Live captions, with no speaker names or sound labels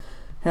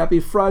Happy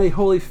Friday,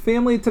 Holy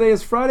Family. Today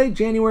is Friday,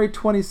 January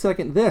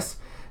 22nd. This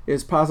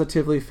is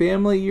Positively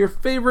Family, your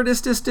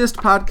favoriteest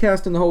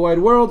podcast in the whole wide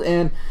world,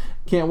 and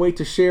can't wait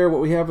to share what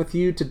we have with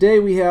you. Today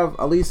we have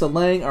Elisa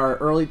Lang, our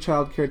early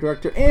child care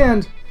director,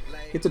 and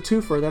it's a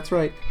twofer, that's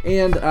right,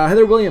 and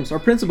Heather Williams, our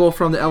principal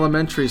from the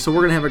elementary. So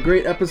we're going to have a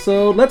great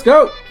episode. Let's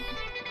go!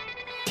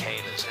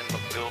 Kane is in the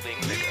building.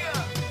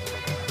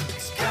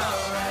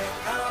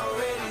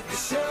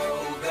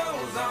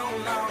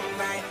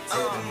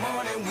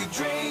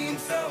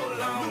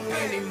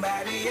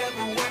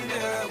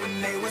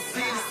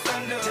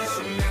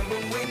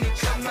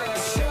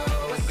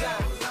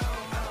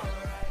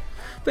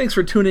 Thanks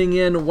for tuning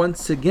in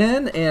once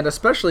again, and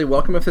especially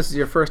welcome if this is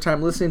your first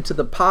time listening to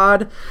the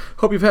pod.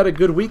 Hope you've had a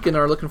good week and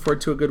are looking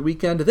forward to a good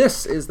weekend.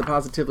 This is the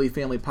Positively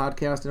Family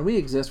Podcast, and we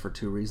exist for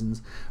two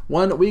reasons.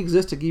 One, we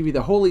exist to give you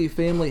the Holy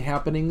Family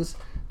happenings.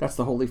 That's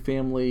the Holy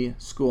Family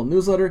School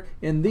newsletter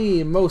in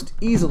the most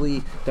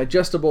easily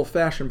digestible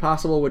fashion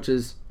possible, which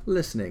is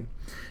listening.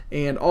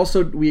 And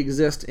also, we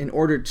exist in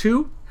order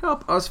to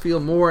help us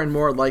feel more and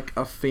more like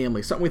a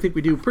family. Something we think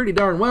we do pretty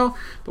darn well,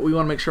 but we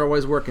want to make sure we're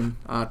always working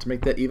to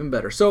make that even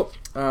better. So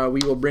we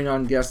will bring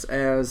on guests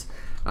as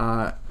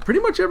pretty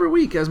much every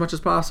week as much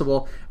as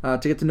possible to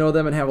get to know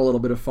them and have a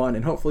little bit of fun.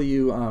 And hopefully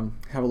you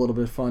have a little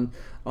bit of fun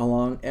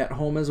along at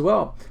home as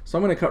well. So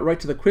I'm going to cut right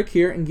to the quick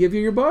here and give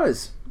you your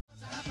buzz.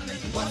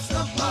 What's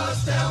the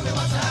buzz? Tell me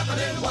what's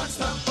happening. What's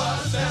the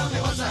buzz? Tell me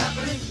what's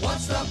happening.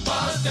 What's the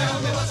buzz?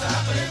 Tell me what's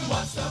happening.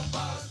 What's the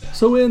buzz?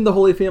 So in the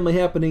Holy Family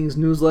Happenings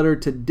newsletter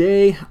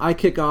today, I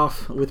kick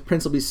off with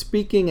Principally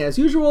Speaking as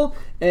usual,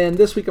 and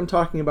this week I'm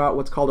talking about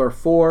what's called our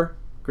 4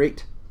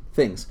 great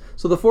things.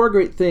 So the 4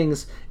 great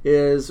things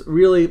is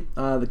really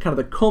the kind of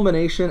the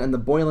culmination and the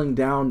boiling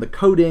down, the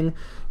coding,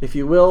 if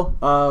you will,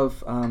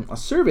 of a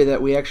survey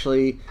that we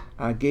actually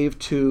gave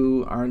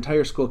to our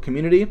entire school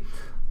community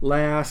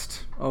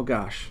last,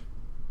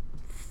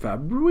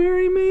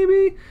 February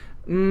maybe?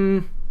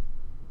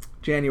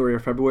 January or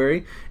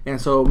February.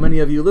 And so many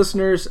of you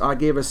listeners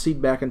gave us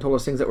feedback and told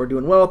us things that we're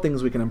doing well,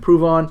 things we can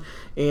improve on,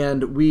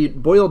 and we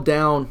boiled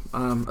down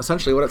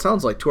essentially what it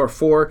sounds like to our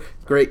 4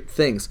 great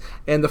things.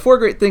 And the 4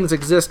 great things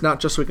exist not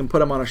just so we can put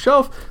them on a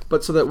shelf,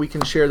 but so that we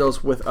can share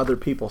those with other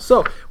people.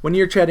 So when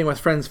you're chatting with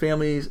friends,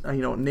 families,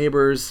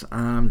 neighbors,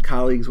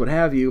 colleagues, what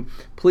have you,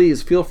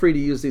 please feel free to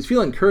use these.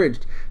 Feel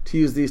encouraged to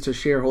use these to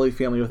share Holy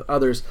Family with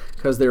others,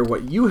 because they're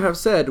what you have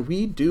said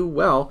we do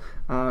well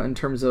in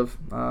terms of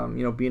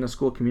being a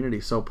school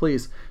community. So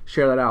please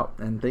share that out,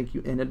 and thank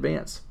you in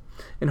advance.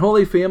 In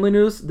Holy Family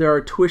news, there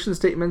are tuition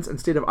statements and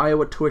State of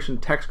Iowa tuition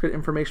tax credit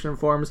information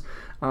forms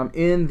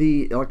in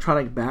the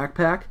electronic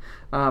backpack.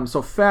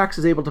 So FACS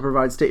is able to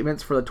provide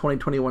statements for the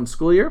 2021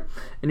 school year,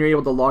 and you're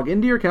able to log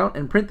into your account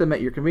and print them at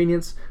your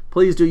convenience.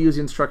 Please do use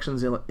the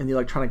instructions in the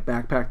electronic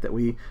backpack that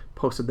we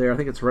posted there. I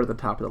think it's right at the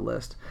top of the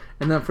list.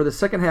 And then for the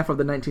second half of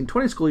the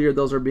 1920 school year,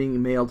 those are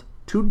being mailed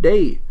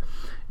today.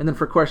 And then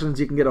for questions,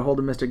 you can get a hold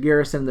of Mr.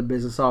 Garrison in the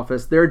business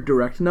office. Their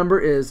direct number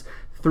is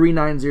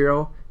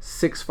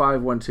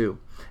 390-6512.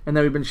 And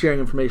then we've been sharing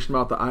information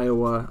about the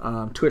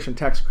Iowa tuition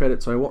tax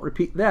credit, so I won't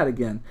repeat that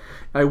again.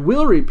 I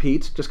will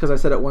repeat, just because I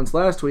said it once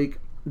last week,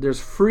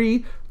 there's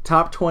free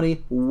top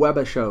 20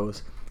 web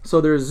shows. So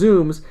there's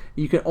Zooms.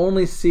 You can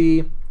only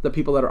see the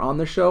people that are on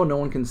the show. No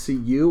one can see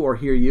you or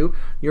hear you.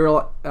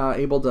 You're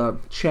able to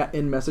chat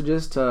in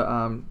messages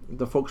to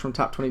the folks from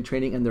Top 20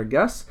 Training and their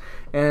guests.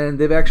 And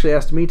they've actually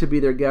asked me to be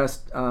their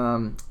guest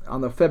on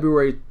the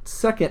February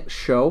 2nd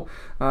show.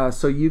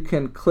 So you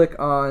can click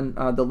on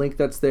the link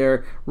that's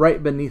there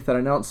right beneath that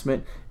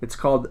announcement. It's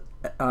called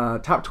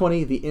Top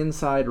 20, The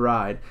Inside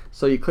Ride.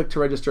 So you click to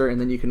register,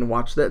 and then you can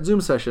watch that Zoom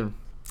session.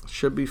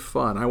 Should be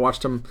fun. I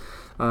watched them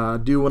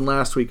do one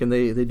last week, and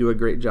they do a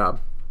great job.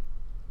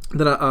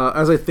 Then,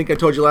 as I think I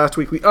told you last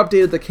week, we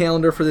updated the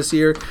calendar for this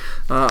year.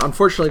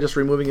 Unfortunately, just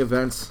removing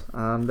events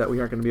that we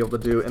aren't going to be able to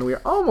do, and we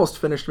are almost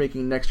finished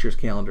making next year's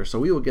calendar, so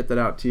we will get that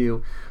out to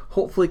you.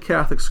 Hopefully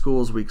Catholic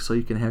Schools Week, so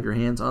you can have your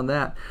hands on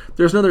that.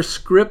 There's another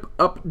script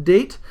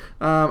update.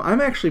 I'm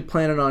actually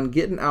planning on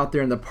getting out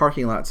there in the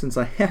parking lot, since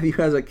I have you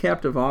as a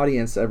captive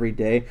audience every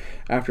day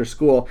after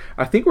school.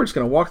 I think we're just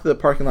going to walk through the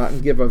parking lot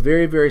and give a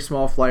very, very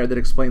small flyer that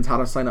explains how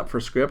to sign up for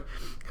script,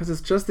 because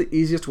it's just the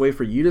easiest way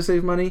for you to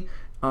save money,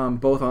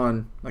 both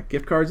on like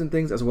gift cards and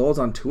things, as well as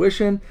on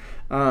tuition,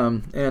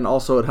 and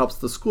also it helps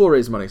the school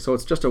raise money. So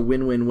it's just a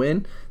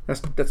win-win-win.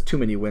 That's too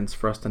many wins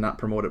for us to not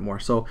promote it more.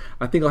 So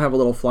I think I'll have a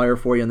little flyer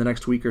for you in the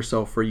next week or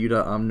so for you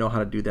to know how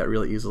to do that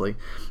really easily.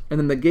 And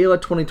then the Gala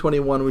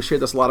 2021, we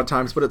shared this a lot of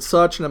times, but it's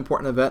such an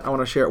important event. I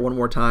want to share it one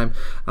more time.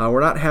 We're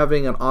not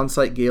having an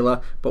on-site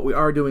gala, but we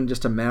are doing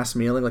just a mass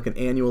mailing, like an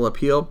annual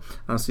appeal.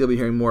 So you'll be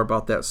hearing more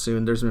about that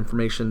soon. There's some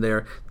information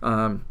there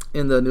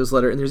in the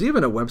newsletter, and there's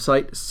even a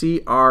website,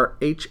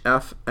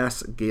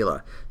 CRHFS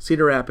Gala,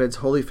 Cedar Rapids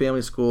Holy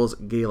Family Schools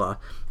Gala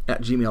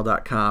at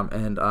gmail.com.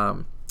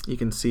 And you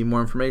can see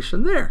more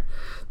information there.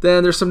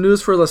 Then there's some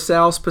news for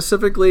LaSalle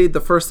specifically. The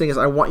first thing is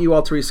I want you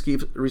all to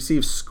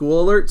receive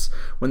school alerts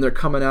when they're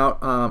coming out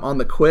on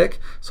the quick.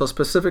 So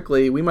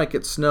specifically, we might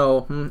get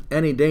snow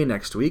any day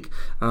next week,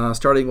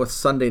 starting with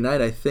Sunday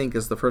night, I think,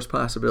 is the first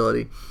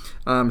possibility.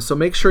 So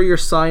make sure you're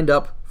signed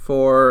up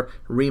for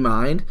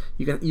Remind.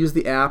 You can use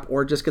the app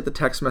or just get the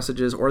text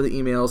messages or the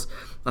emails.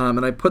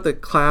 And I put the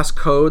class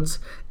codes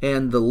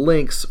and the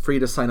links for you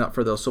to sign up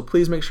for those. So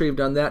please make sure you've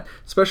done that,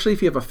 especially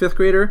if you have a 5th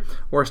grader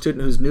or a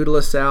student who's new to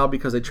LaSalle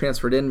because they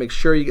transferred in. Make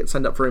sure you get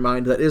signed up for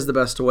Remind. That is the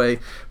best way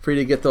for you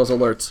to get those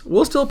alerts.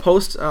 We'll still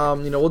post,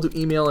 we'll do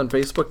email and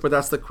Facebook, but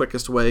that's the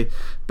quickest way,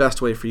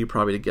 best way for you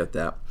probably to get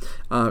that.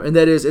 And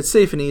that is, it's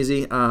safe and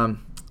easy.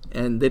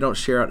 And they don't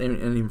share out any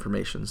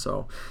information,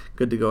 so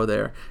good to go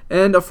there.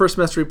 And of first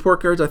semester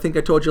report cards, I think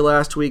I told you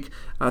last week,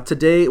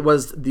 today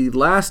was the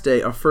last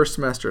day of first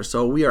semester,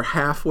 so we are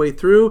halfway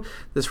through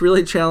this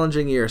really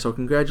challenging year, so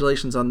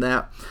congratulations on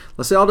that.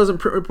 LaSalle doesn't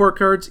print report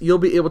cards. You'll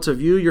be able to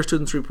view your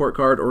student's report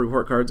card or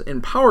report cards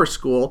in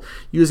PowerSchool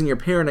using your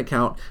parent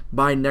account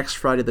by next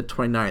Friday the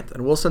 29th,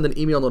 and we'll send an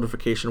email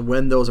notification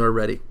when those are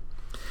ready.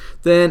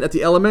 Then at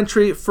the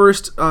elementary,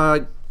 first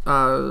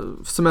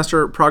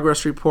semester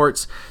progress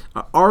reports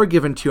are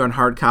given to you on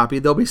hard copy.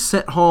 They'll be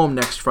sent home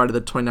next Friday the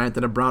 29th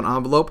in a brown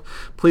envelope.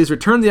 Please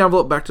return the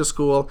envelope back to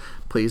school,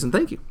 please and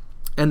thank you.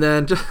 And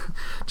then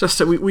just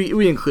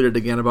we included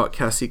again about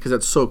Cassie because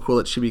it's so cool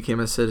that she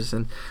became a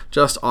citizen.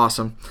 Just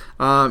awesome.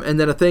 And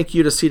then a thank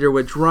you to Cedar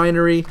Ridge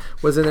Winery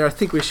was in there. I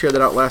think we shared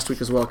that out last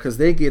week as well because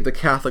they gave the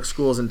Catholic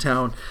schools in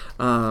town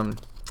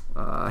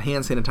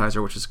hand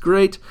sanitizer, which is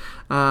great.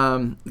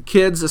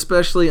 Kids,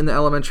 especially in the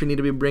elementary, need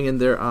to be bringing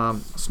their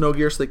snow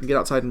gear so they can get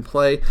outside and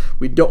play.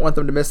 We don't want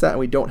them to miss that, and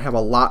we don't have a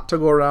lot to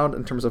go around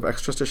in terms of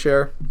extras to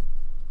share.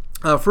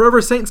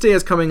 Forever Saints Day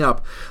is coming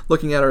up,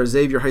 looking at our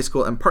Xavier High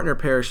School and partner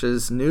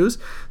parishes news.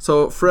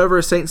 So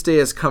Forever Saints Day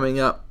is coming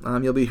up.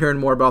 You'll be hearing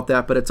more about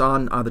that, but it's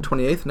on the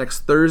 28th,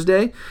 next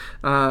Thursday.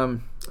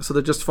 So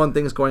they're just fun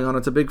things going on.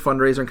 It's a big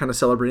fundraiser and kind of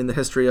celebrating the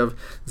history of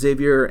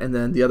Xavier and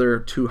then the other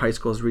 2 high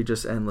schools,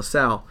 Regis and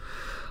LaSalle.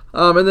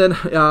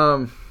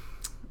 So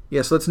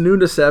it's noon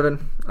to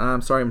 7.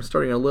 Sorry, I'm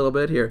starting a little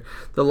bit here.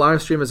 The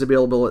live stream is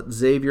available at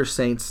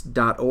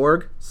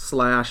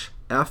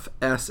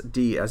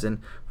xaviersaints.org/FSD, as in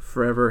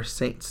Forever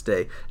Saints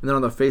Day. And then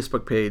on the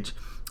Facebook page,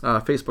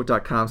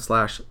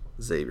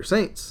 facebook.com/Xavier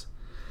Saints.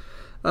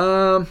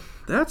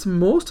 That's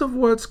most of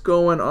what's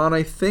going on,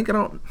 I think. I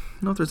don't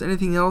know if there's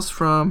anything else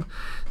from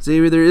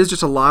Xavier. There is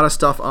just a lot of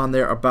stuff on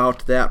there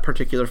about that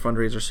particular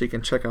fundraiser, so you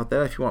can check out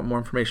that if you want more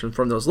information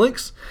from those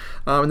links.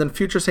 And then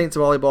Future Saints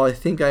Volleyball, I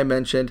think I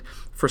mentioned,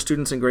 for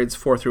students in grades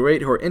 4 through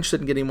 8 who are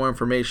interested in getting more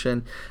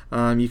information.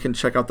 You can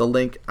check out the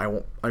link. I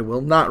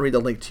will not read the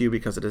link to you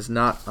because it is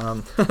not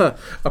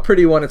a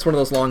pretty one. It's one of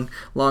those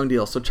long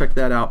deals, so check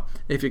that out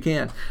if you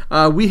can.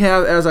 We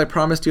have, as I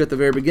promised you at the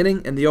very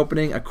beginning in the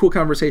opening, a cool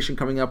conversation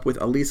coming up with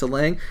Elisa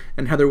Lang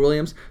and Heather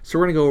Williams. So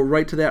we're going to go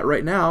right to that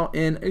right now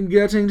in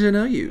Getting to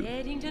Know You.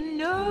 Getting to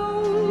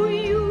know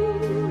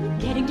you,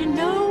 getting to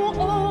know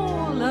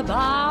all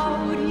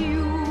about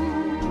you,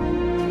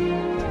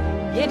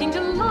 getting to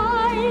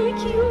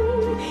like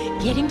you,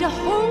 getting to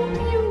hope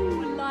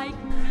you like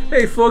me.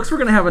 Hey folks, we're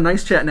going to have a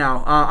nice chat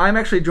now. I'm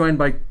actually joined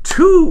by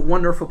 2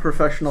 wonderful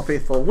professional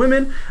faithful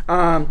women.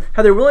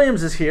 Heather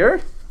Williams is here.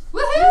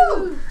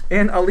 Woohoo!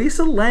 And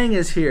Elisa Lang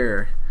is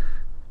here.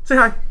 Say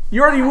hi.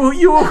 You already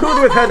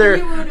woohooed with Heather.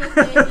 You wooed with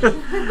me.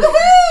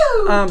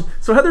 Woohoo!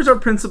 So Heather's our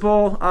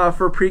principal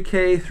for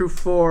pre-K through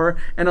 4,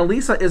 and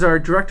Elisa is our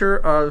director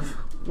of,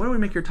 what do we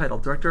make your title?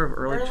 Director of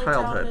Early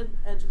Childhood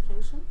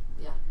Education.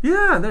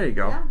 Yeah, there you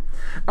go.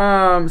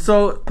 Yeah.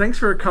 So thanks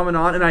for coming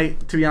on,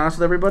 and to be honest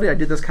with everybody, I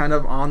did this kind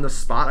of on the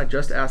spot. I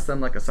just asked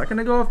them like a second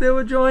ago if they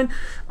would join,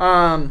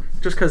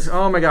 just because,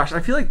 oh my gosh,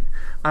 I feel like,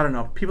 I don't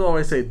know, people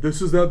always say,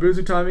 this is that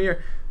busy time of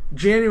year.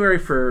 January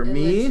for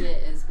me,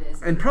 is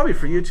busy. and probably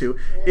for you too,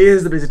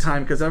 is the busy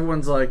time because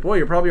everyone's like, boy,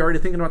 you're probably already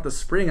thinking about the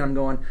spring, and I'm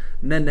going,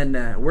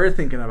 nah, we're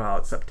thinking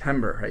about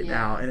September right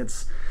now, and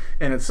it's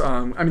I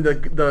mean,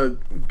 the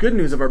good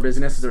news of our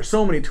business is there's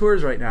so many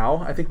tours right now.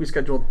 I think we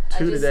scheduled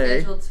 2 today.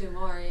 I scheduled 2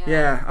 more, yeah.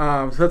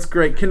 Yeah, so that's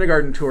great.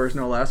 Kindergarten tours,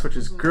 no less, which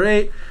is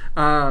great.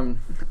 So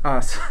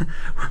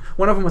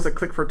one of them was a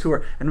click for a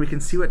tour, and we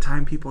can see what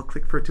time people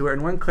click for a tour,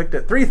 and one clicked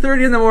at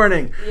 3:30 in the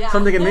morning. Yeah. So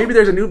I'm thinking maybe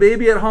there's a new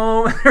baby at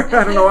home. I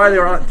don't know why they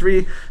were on at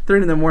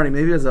 3:30 in the morning.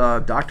 Maybe it's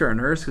a doctor or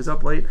nurse who's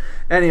up late.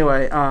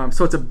 Anyway,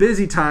 so it's a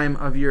busy time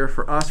of year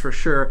for us for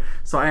sure.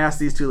 So I asked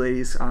these 2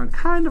 ladies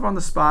kind of on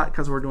the spot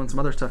because we're doing some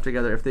other stuff together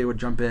if they would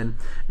jump in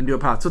and do a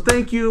pod. So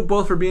thank you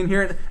both for being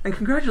here, and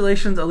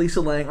congratulations, Elisa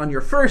Lang, on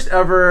your first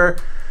ever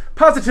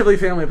Positively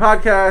Family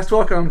podcast.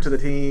 Welcome to the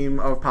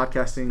team of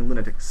podcasting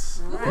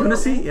lunatics. Right.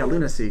 Lunacy? Yeah,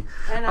 lunacy.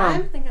 And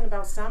I'm thinking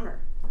about summer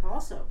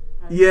also.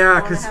 Yeah,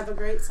 want to because have a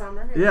great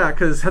summer here. yeah,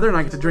 because Heather and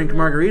I get to drink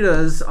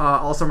margaritas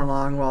all summer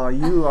long while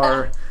you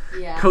are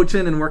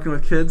coaching and working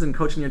with kids and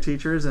coaching your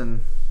teachers,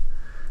 and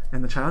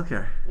And the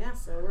childcare. Yeah,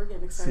 so we're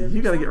getting So excited.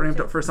 you got to get ramped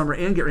up for summer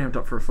and get ramped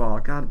up for fall.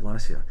 God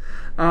bless you.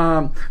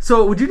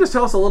 So would you just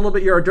tell us a little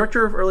bit? You're a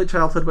director of early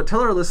childhood, but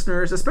tell our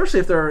listeners, especially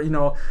if they're,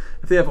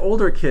 if they have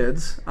older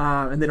kids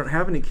and they don't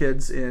have any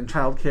kids in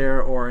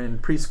childcare or in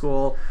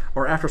preschool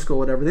or after school,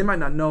 whatever, they might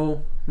not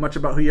know much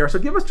about who you are. So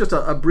give us just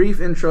a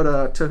brief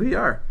intro to who you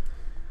are.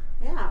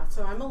 Yeah,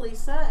 so I'm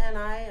Elisa, and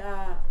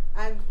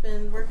I've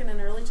been working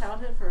in early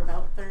childhood for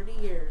about 30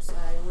 years.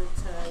 I went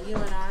to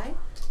UNI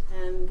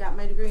and got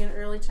my degree in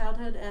early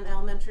childhood and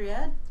elementary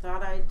ed.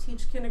 Thought I'd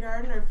teach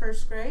kindergarten or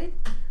first grade.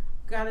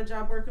 Got a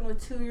job working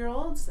with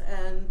 2-year-olds,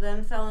 and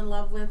then fell in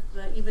love with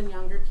the even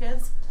younger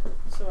kids.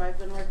 So I've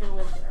been working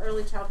with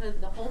early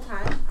childhood the whole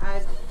time.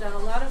 I've done a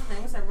lot of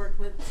things. I've worked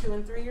with 2-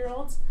 and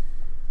 3-year-olds.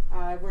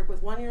 I've worked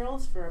with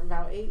 1-year-olds for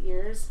about 8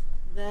 years.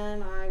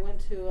 Then I went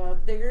to a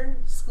bigger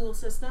school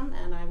system,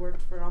 and I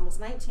worked for almost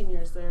 19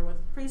 years there with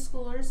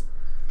preschoolers,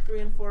 3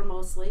 and 4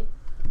 mostly.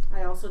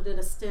 I also did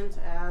a stint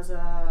as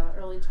a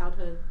early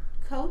childhood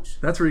coach.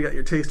 That's where you got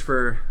your taste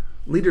for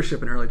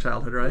leadership in early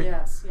childhood, right?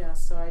 Yes.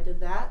 So I did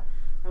that.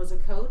 I was a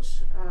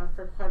coach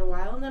for quite a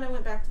while, and then I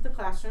went back to the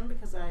classroom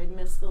because I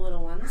missed the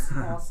little ones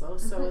also.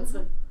 So it's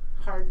a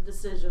hard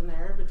decision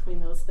there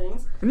between those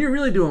things. And you're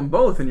really doing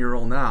both in your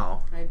role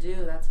now. I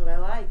do. That's what I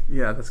like.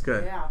 Yeah, that's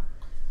good. Yeah.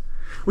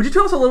 Would you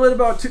tell us a little bit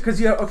about,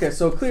 because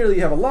so clearly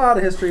you have a lot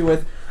of history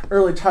with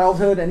early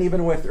childhood and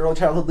even with early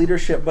childhood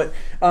leadership, but,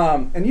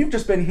 and you've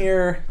just been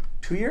here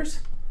 2 years?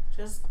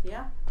 Just,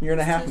 yeah. Year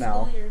and a half 2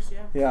 now. school years,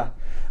 yeah.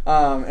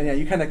 Yeah. And yeah,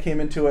 you kind of came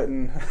into it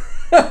and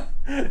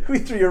we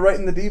threw you right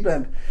in the deep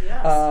end.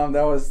 Yes.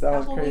 That was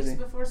Couple crazy.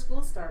 weeks before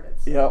school started.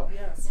 So, Yep.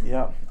 Yes.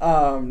 Yep.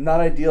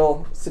 Not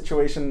ideal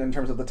situation in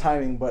terms of the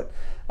timing, but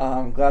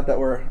glad that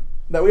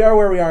we are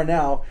where we are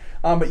now.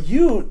 But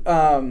you,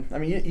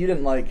 you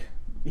didn't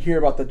hear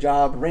about the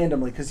job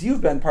randomly, because you've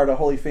been part of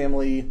Holy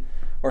Family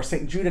or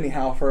St. Jude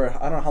anyhow for,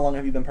 I don't know, how long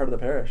have you been part of the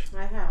parish?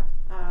 I have.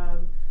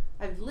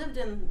 I've lived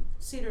in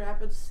Cedar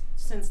Rapids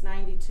since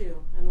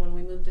 '92, and when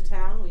we moved to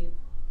town, we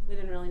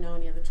didn't really know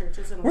any of the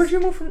churches. And Where'd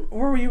you move from?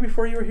 Where were you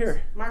before you were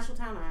here?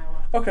 Marshalltown,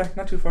 Iowa. Okay,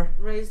 not too far.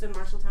 Raised in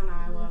Marshalltown,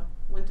 Iowa.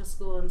 Went to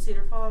school in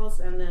Cedar Falls,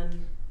 and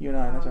then You and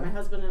I, that's my right.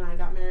 husband and I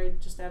got married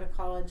just out of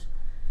college.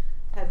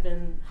 Had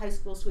been high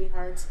school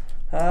sweethearts.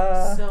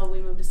 So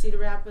we moved to Cedar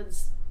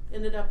Rapids.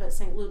 Ended up at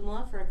St.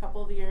 Ludmilla for a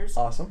couple of years.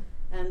 Awesome.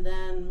 And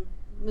then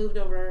moved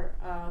over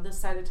this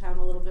side of town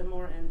a little bit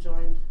more and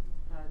joined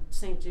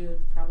St. Jude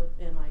probably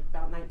in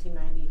about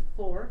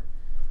 1994.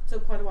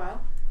 Took quite a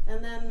while.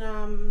 And then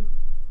a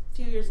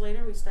few years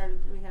later we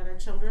had our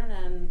children,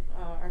 and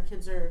our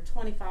kids are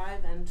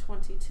 25 and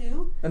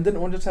 22. And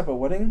didn't one just have a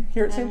wedding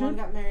here at St. And one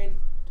Jude? got married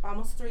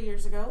almost 3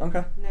 years ago.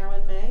 Okay. Now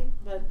in May,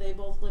 but they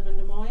both live in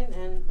Des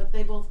Moines, but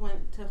they both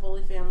went to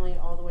Holy Family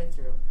all the way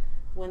through.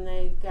 When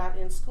they got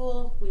in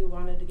school, we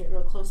wanted to get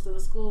real close to the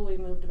school. We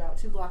moved about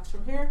 2 blocks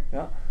from here.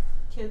 Yeah.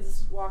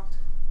 Kids walked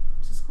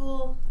to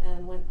school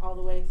and went all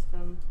the way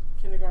from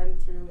kindergarten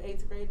through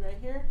 8th grade right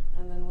here,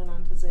 and then went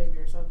on to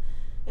Xavier. So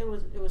it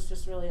was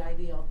just really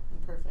ideal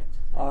and perfect.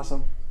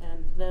 Awesome.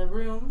 And the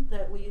room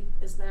that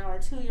is now our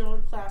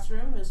 2-year-old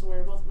classroom is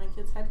where both my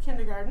kids had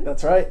kindergarten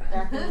That's right.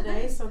 back in the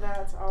day. So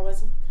that's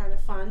always kind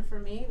of fun for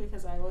me,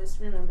 because I always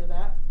remember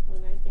that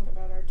when I think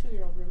about our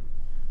 2-year-old room.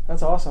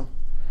 That's awesome.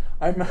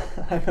 I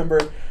remember,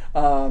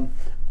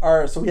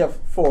 so we have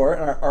 4,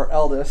 and our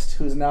eldest,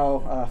 who's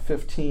now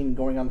 15,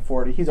 going on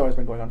 40. He's always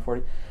been going on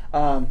 40.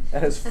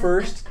 At his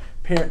first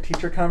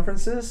parent-teacher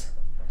conferences,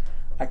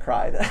 I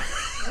cried. I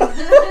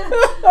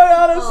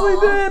honestly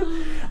did.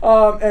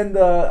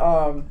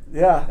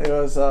 It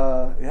was,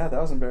 that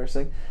was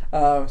embarrassing.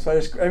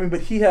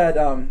 But he had,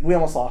 we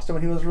almost lost him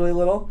when he was really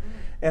little.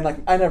 And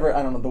I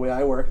don't know the way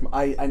I work.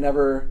 My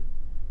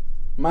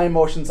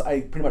emotions,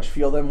 I pretty much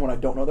feel them when I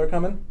don't know they're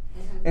coming.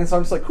 And so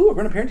I'm just like, cool, we're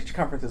going to parent-teacher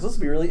conferences. This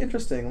will be really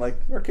interesting.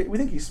 Okay, we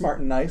think he's smart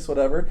and nice,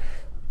 whatever.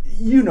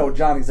 You know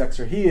Johnny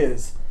Zexer.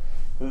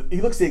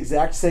 He looks the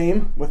exact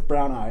same with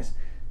brown eyes.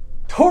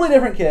 Totally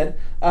different kid.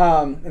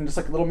 And just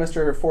little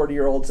Mr.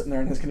 40-year-old sitting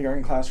there in his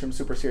kindergarten classroom,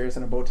 super serious,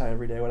 in a bow tie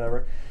every day,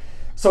 whatever.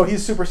 So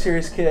he's a super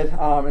serious kid,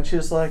 and she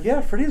was like,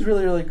 yeah, Freddie's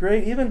really, really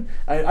great. Even,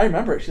 I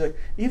remember it, she's like,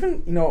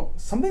 even,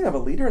 something of a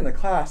leader in the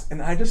class,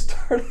 and I just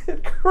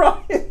started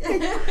crying.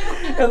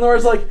 And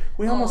Laura's like,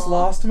 we almost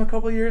lost him a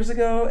couple years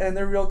ago, and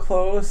they're real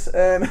close,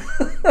 and...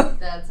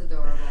 That's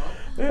adorable.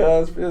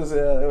 Yeah,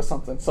 it was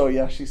something. So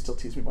yeah, she still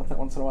teases me about that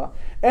once in a while.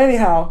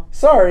 Anyhow,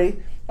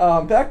 sorry,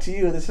 back to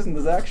you. This isn't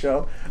the Zach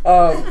show.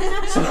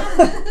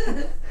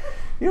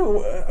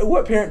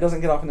 What parent doesn't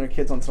get off on their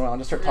kids once in a while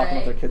and just start talking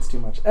about their kids too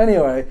much?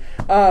 Anyway,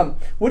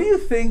 what do you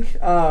think,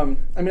 I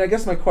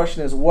guess my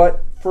question is,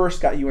 what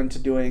first got you into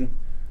doing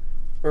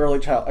early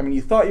child?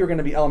 You thought you were going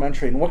to be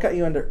elementary, and what got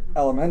you into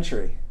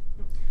elementary?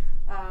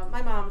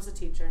 My mom was a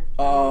teacher.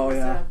 Oh, was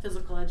yeah. a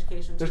physical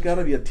education There's teacher. got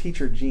to be a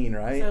teacher gene,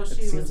 right? So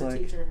she It was seems a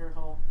teacher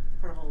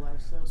her whole life.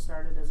 So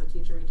started as a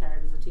teacher,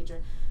 retired as a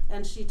teacher,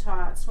 and she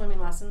taught swimming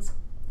lessons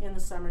in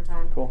the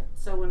summertime. Cool.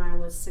 So when I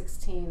was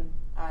 16,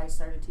 I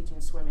started teaching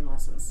swimming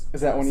lessons.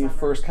 Is that in when the you summer.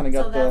 first kind of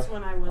got So that's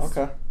when I was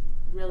Okay.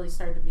 really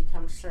started to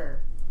become sure.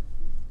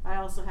 I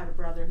also had a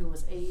brother who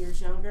was 8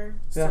 years younger,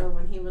 Yeah. so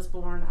when he was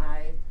born,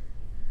 I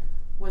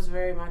was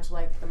very much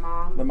like the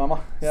mom. The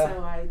mama, yeah.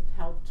 So I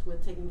helped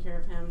with taking care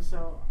of him.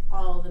 So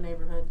all the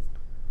neighborhood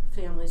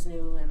families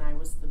knew, and I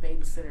was the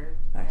babysitter.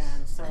 Nice.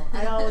 And so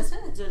I always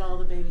did all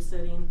the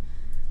babysitting.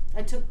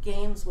 I took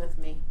games with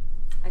me.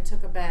 I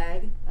took a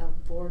bag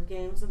of board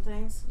games and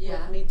things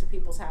Yeah. with me to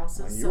people's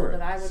houses, Oh, you so were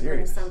that I would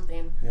serious. bring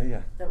something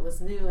Yeah. that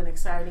was new and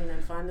exciting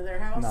and fun to their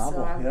house. Novel,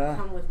 so I would yeah.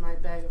 come with my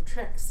bag of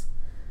tricks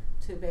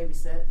to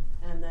babysit,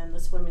 and then the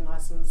swimming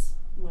lessons.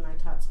 When I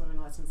taught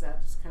swimming lessons,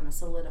 that just kind of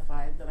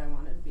solidified that I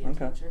wanted to be a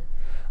Okay. teacher.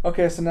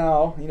 Okay, so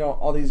now,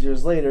 all these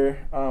years later,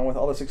 with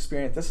all this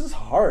experience, this is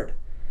hard.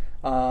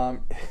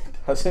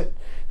 It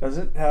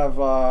doesn't have,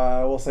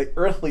 we'll say,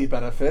 earthly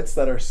benefits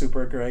that are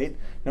super great,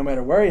 no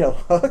matter where you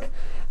look.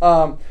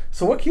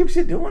 So what keeps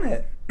you doing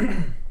it?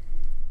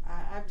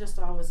 I've just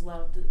always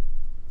loved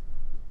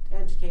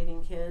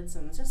educating kids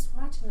and just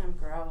watching them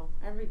grow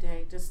every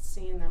day, just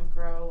seeing them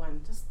grow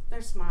and just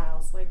their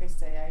smiles. Like I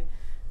say, I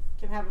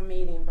can have a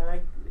meeting,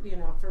 but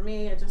for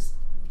me,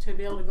 to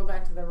be able to go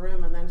back to the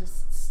room and then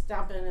just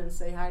stop in and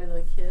say hi to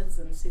the kids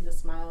and see the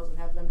smiles and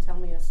have them tell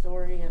me a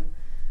story, and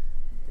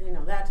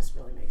that just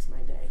really makes my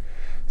day.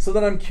 So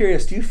then I'm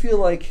curious, do you feel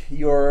like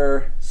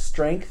your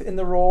strength in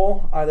the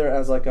role, either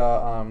as like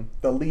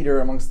the leader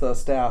amongst the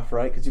staff,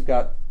 right? Because you've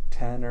got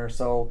 10 or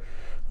so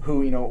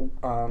who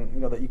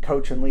that you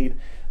coach and lead.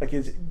 Like,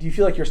 do you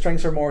feel like your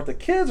strengths are more with the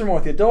kids or more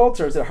with the adults,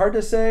 or is it hard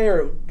to say,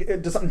 or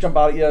does something jump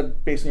out at you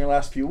based on your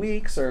last few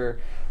weeks, or?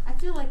 I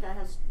feel like I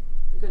have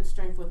good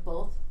strength with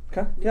both.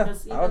 Okay.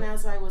 Because Yeah. even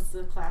as I was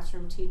the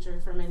classroom teacher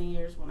for many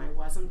years when I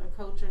wasn't a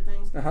coach or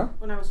things, Uh-huh.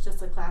 when I was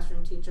just a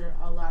classroom teacher,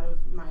 a lot of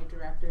my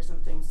directors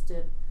and things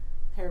did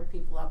pair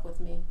people up with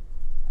me,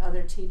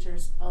 other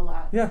teachers, a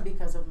lot, Yeah.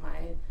 because of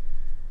my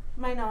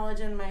knowledge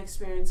and my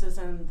experiences,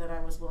 and that I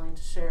was willing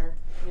to share.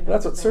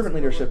 That's what things servant that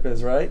were leadership working.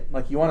 is, right?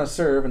 Like, you want to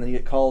serve and then you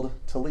get called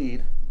to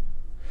lead.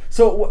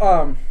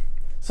 So,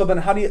 so then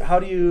how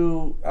do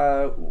you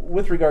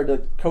with regard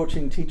to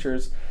coaching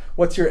teachers,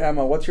 what's your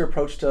MO? What's your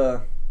approach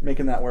to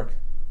making that work?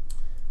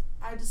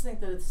 I just think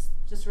that it's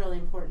just really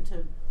important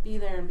to be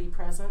there and be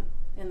present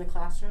in the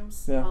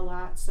classrooms Yeah. a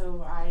lot.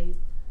 So I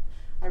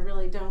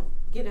really don't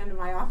get into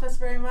my office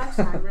very much.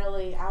 I'm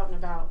really out and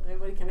about.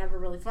 Nobody can ever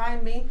really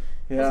find me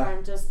because Yeah.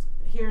 I'm just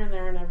here and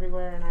there and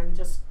everywhere, and I'm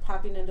just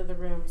popping into the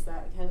rooms.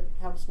 That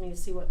helps me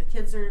see what the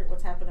kids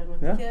what's happening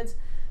with Yeah. the kids,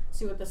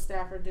 see what the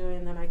staff are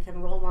doing. Then I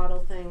can role model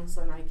things,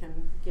 and I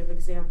can give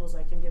examples.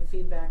 I can give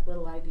feedback,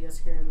 little ideas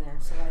here and there.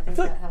 So I think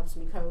feel that like- helps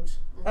me coach.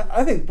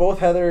 I think both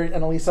Heather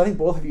and Elisa, I think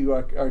both of you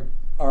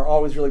are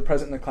always really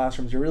present in the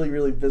classrooms. You're really,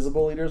 really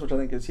visible leaders, which I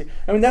think is huge.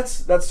 I mean,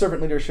 that's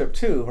servant leadership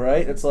too,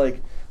 right? It's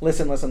like,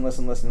 listen.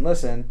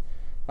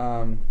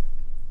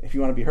 If you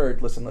want to be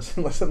heard, listen.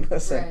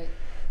 Right.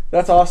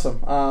 That's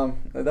awesome.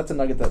 That's a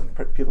nugget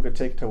that people could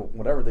take to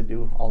whatever they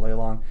do all day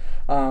long.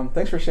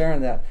 Thanks for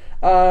sharing that.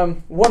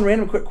 One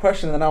random quick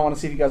question, and then I want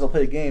to see if you guys will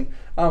play a game.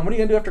 What are you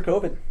going to do after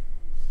COVID?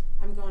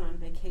 I'm going on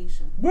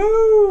vacation.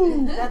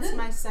 Woo! That's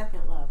my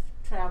second love,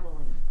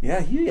 traveling. Yeah.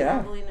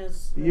 Traveling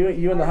is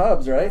You and the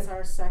hubs, right? That's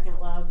our second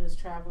love, is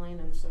traveling,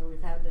 and so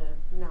we've had to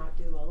not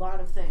do a lot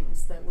of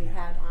things that we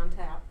had on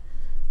tap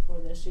for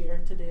this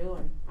year to do,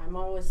 and I'm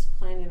always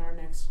planning our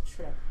next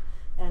trip.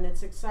 And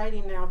it's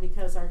exciting now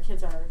because our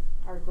kids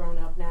are grown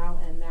up now,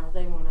 and now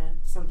they want to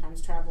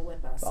sometimes travel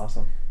with us. That's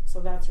awesome.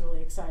 So that's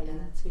really exciting,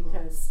 Yeah, that's cool.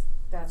 because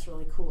that's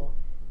really cool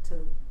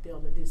to be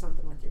able to do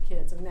something with your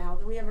kids. And now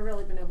we haven't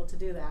really been able to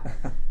do that.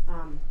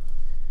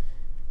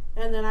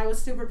 And then I was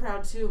super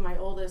proud too. My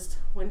oldest,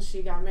 when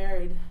she got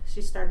married,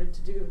 she started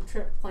to do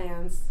trip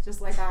plans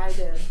just like I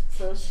did.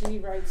 So she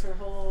writes her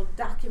whole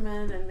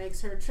document and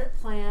makes her trip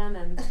plan,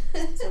 and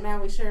so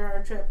now we share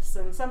our trips.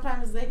 And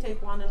sometimes they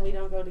take one and we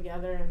don't go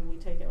together, and we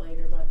take it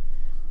later. But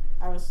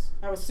I was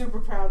super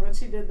proud when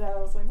she did that. I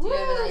was like, Do you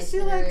have "Woo, an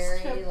she likes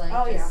itinerary, trip." like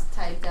Oh yeah. just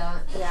typed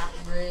out? Yeah.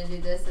 We're gonna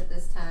do this at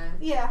this time.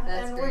 Yeah,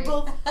 That's and great. we're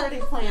both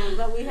pretty planned,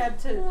 but we had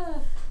to.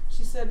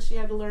 She said she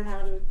had to learn how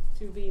to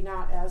be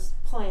not as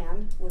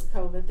planned with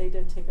COVID. They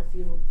did take a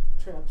few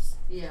trips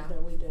Yeah.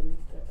 that we didn't.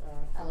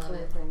 I love outdoor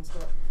it. Things,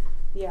 but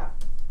yeah,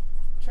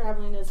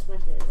 traveling is my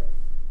favorite.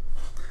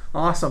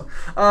 Awesome.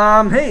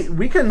 Hey,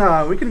 we can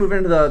move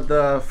into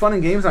the fun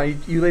and games now.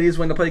 You ladies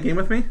want to play a game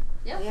with me?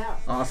 Yep. Yeah.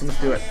 Awesome. Let's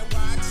do it.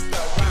 What's the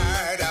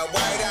word?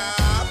 Word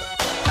up.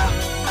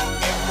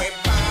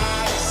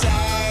 Everybody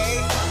say,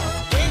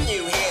 when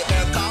you hear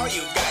the call,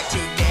 you got to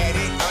get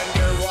it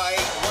underway.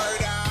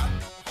 Word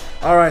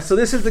up. All right, so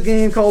this is the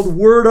game called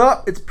Word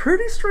Up. It's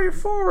pretty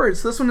straightforward.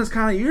 So this one is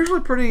kind of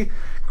usually pretty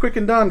quick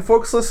and done.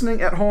 Folks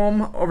listening at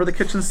home over the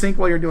kitchen sink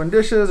while you're doing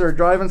dishes or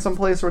driving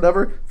someplace or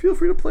whatever, feel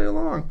free to play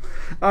along.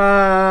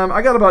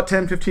 I got about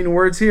 10, 15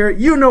 words here.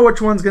 You know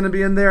which one's going to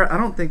be in there. I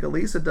don't think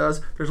Elisa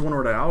does. There's one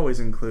word I always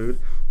include.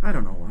 I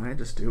don't know why, I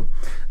just do.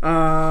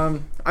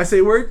 I say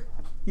word.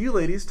 You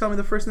ladies tell me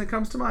the first thing that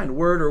comes to mind.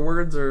 Word or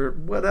words or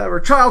whatever.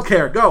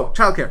 Childcare. Go.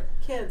 Childcare.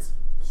 Kids.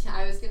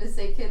 I was gonna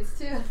say kids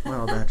too.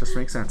 Well, that just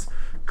makes sense.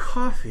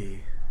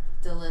 Coffee.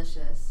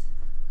 Delicious.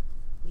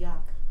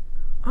 Yuck.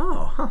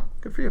 Oh, huh.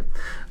 Good for you.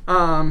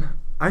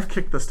 I've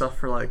kicked this stuff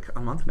for like a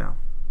month now.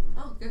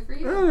 Oh, good for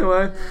you.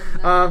 Anyway,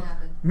 Nothing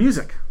happened.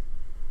 music.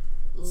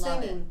 Love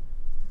Singing.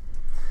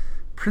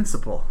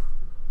 Principle.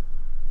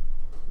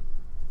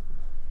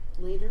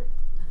 Leader.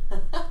 it.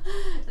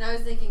 And I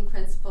was thinking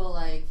principle,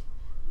 like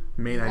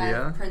Main you have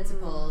idea.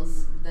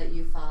 principles that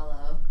you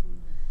follow.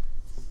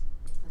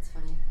 That's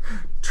funny.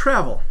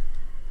 Travel.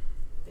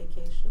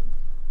 Vacation.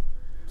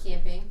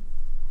 Camping.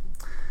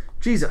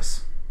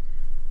 Jesus.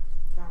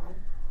 God.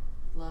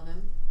 Love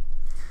him.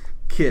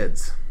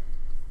 Kids.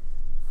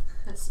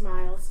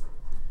 Smiles.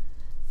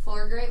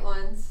 4 great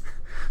ones.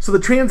 So the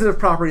transitive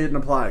property didn't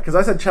apply because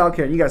I said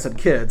childcare and you guys said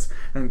kids,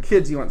 and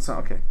kids you went so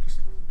okay.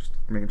 Just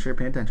making sure you're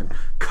paying attention.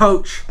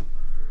 Coach.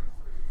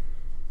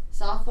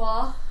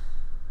 Softball.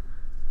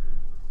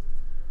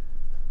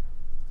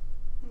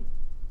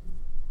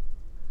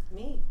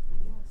 Me,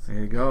 I guess. There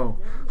you go.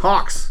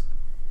 Hawks.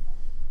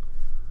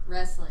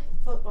 Wrestling.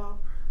 Football.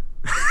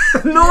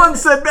 No one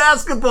said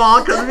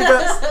basketball because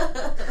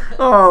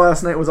oh,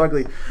 last night was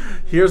ugly.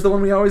 Here's the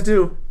one we always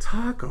do.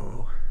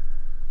 Taco.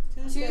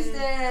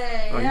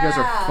 Tuesday. Oh, you guys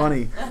are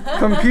funny.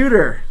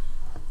 Computer.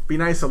 Be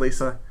nice,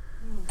 Elisa.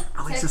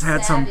 Elisa's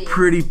had some savvy.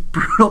 pretty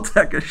brutal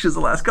tech issues the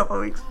last couple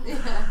of weeks.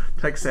 Yeah.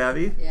 Tech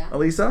savvy. Yeah.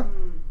 Elisa.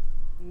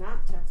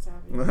 Not tech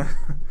savvy.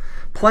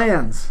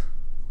 Plans.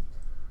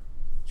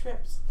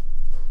 Trips.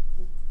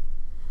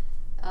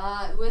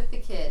 With the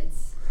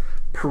kids.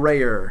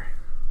 Prayer.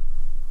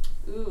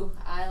 Ooh,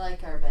 I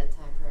like our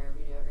bedtime prayer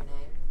we do every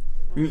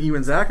night. You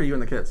and Zach, or you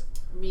and the kids?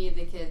 Me,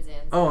 the kids,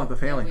 and Oh, the Yeah,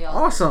 family. we all do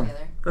it Awesome.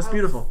 together. That's I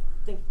beautiful.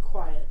 Think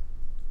quiet.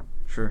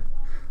 Sure.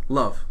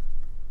 Love.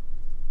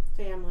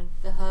 Family.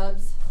 The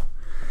hubs.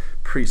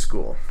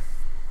 Preschool.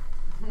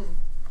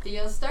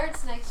 Theo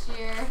starts next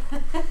year.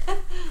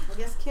 I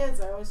guess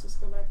kids. I always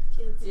just go back to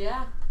kids.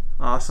 Yeah.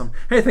 Awesome.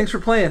 Hey, thanks for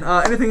playing.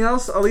 Anything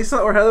else, Elisa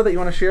or Heather, that you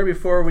want to share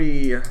before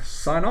we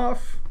sign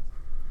off?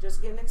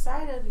 Just getting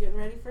excited, getting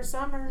ready for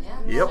summer. Yeah.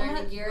 Yep.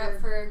 Starting to gear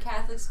up for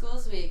Catholic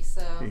Schools Week,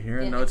 so Be here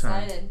in getting no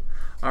time. excited.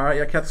 All right,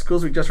 yeah, Catholic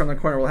Schools Week just around the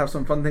corner. We'll have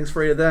some fun things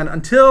for you then.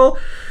 Until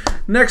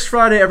next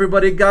Friday,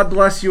 everybody, God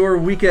bless your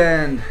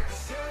weekend.